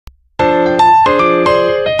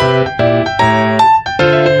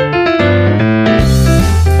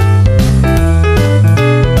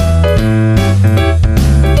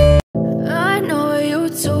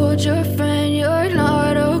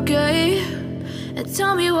And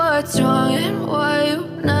tell me what's wrong and why you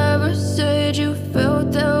never said you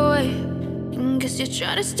felt that way. And guess you're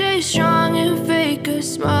trying to stay strong and fake a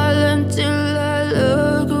smile until I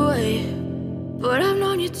look away. But I've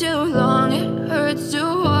known you too long, it hurts to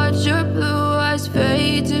watch your blue eyes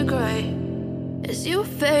fade to gray as you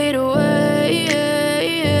fade away,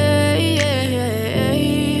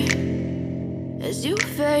 as you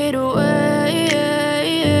fade away.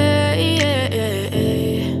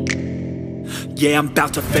 Yeah, I'm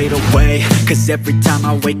about to fade away, cause every time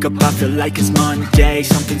I wake up I feel like it's Monday.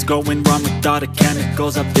 Something's going wrong with all the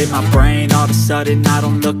chemicals up in my brain. All of a sudden I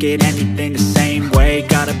don't look at anything the same way.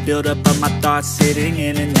 Got a buildup of my thoughts sitting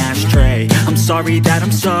in an ashtray. I'm sorry that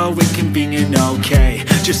I'm so inconvenient, okay.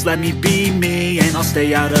 Just let me be me and I'll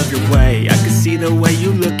stay out of your way. I can see the way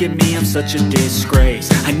you look at me, I'm such a disgrace.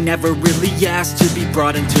 I never really asked to be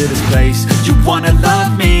brought into this place. You wanna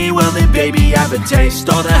love me? Well then baby, have a taste.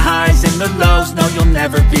 All the highs and the lows, no, you'll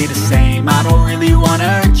never be the same. I don't really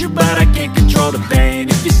wanna hurt you, but I can't control the pain.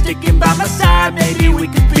 If you're sticking by my side, maybe we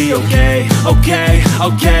could be okay.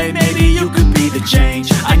 Okay, maybe you could be the change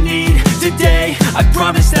I need today. I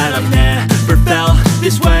promise that I've never felt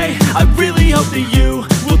this way. I really hope that you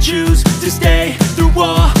will choose to stay through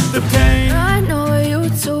all the pain. I know you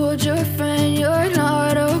told your friend you're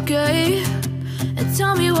not okay. And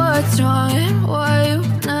tell me what's wrong and why you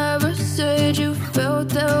never said you felt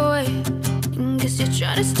that way. Guess you're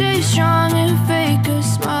trying to stay strong and fake a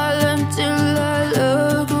smile until I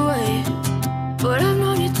look away. But I've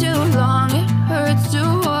known you too long, it hurts to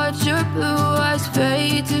watch your blue eyes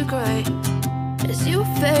fade to gray as you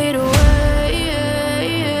fade away,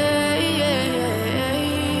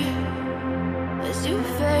 as you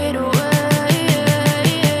fade away,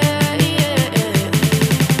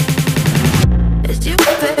 as you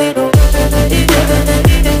fade away.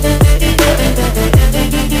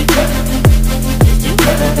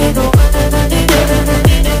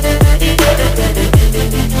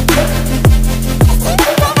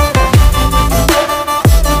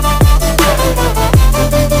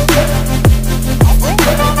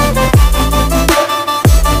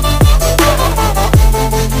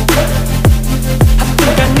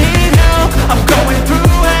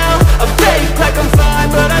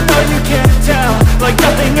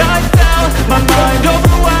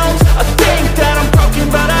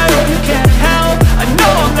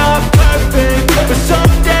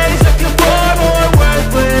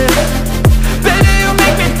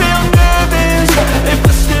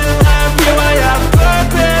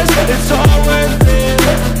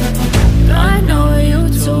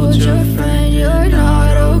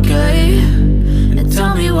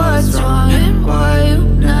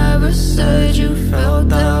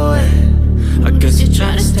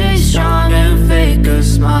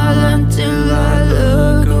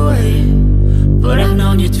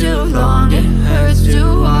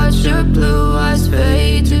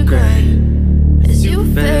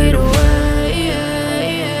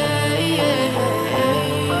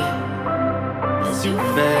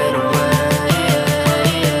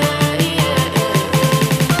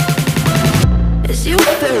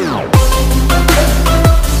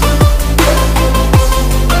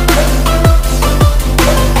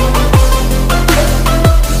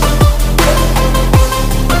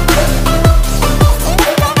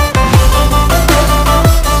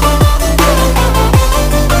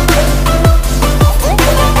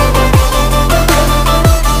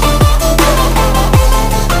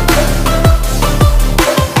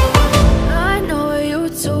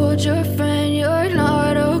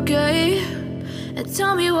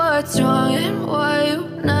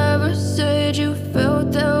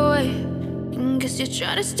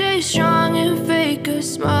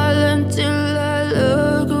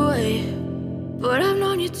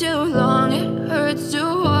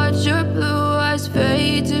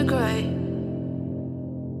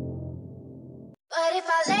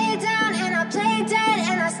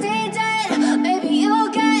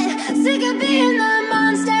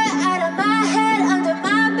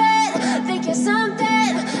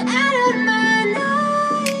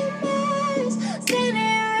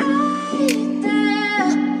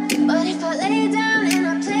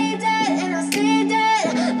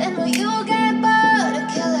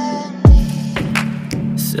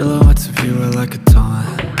 Silhouettes of you are like a taunt.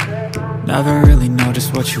 Never really know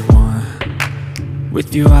just what you want.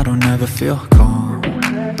 With you I don't ever feel calm.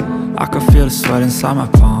 I can feel the sweat inside my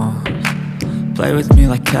palms. Play with me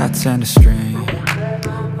like cats and a string.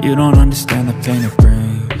 You don't understand the pain it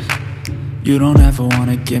brings. You don't ever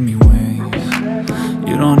wanna give me wings.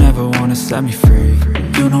 You don't ever wanna set me free.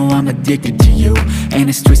 you know I'm addicted to you. And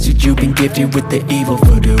it's twisted, you've been gifted with the evil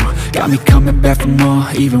voodoo. Got me coming back for more,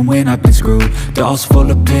 even when I've been screwed. Dolls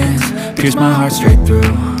full of pins, pierce my heart straight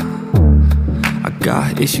through. I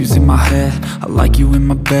got issues in my head, I like you in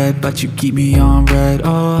my bed, but you keep me on red.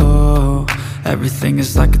 Oh, everything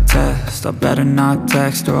is like a test, I better not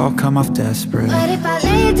text or I'll come off desperate. But if I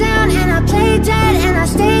lay down and I play dead and I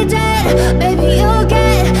stay dead, baby, you'll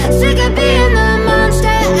get sick of being the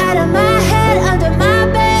monster out of my head, under my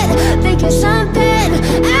bed, thinking something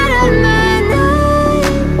out of my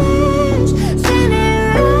nightmares, standing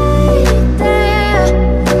right there.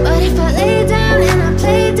 But if I lay down and I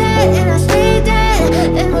play dead and I stay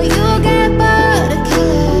dead, then will you get bored of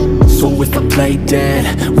killing? So if I play dead,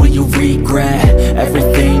 will you regret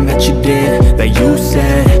everything that you did, that you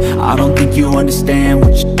said? I don't think you understand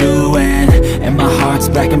what you're doing, and my heart's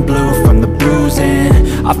black and blue from the bruising.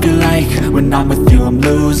 I feel like when I'm with you I'm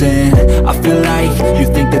losing. I feel like you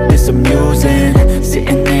think that this amusing,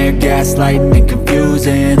 sitting there gaslighting and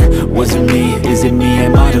confusing. Was it me? Is it me?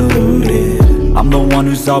 Am I deluded? I'm the one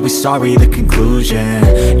who's always sorry, the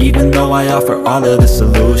conclusion, even though I offer all of the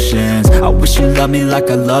solutions. I wish you loved me like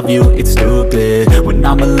I love you, it's stupid. When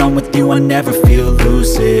I'm alone with you I never feel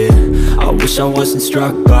lucid. I wish I wasn't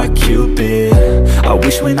struck by Cupid. I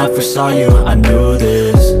wish when I first saw you I knew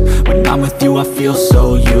this. When I'm with you I feel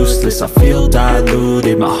so useless, I feel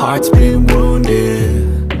diluted, my heart's been wounded.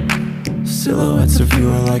 Silhouettes of you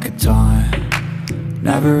are like a taunt,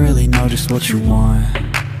 never really know just what you want.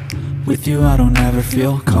 With you I don't ever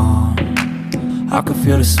feel calm, I can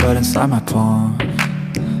feel the sweat inside my palm.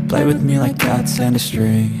 Play with me like cats and a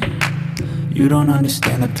string, you don't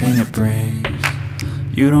understand the pain it brings.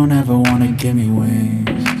 You don't ever wanna give me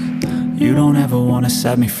wings, you don't ever wanna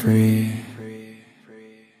set me free.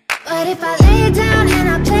 But if I lay down and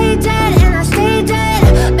I play dead and I stay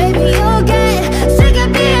dead, baby, you'll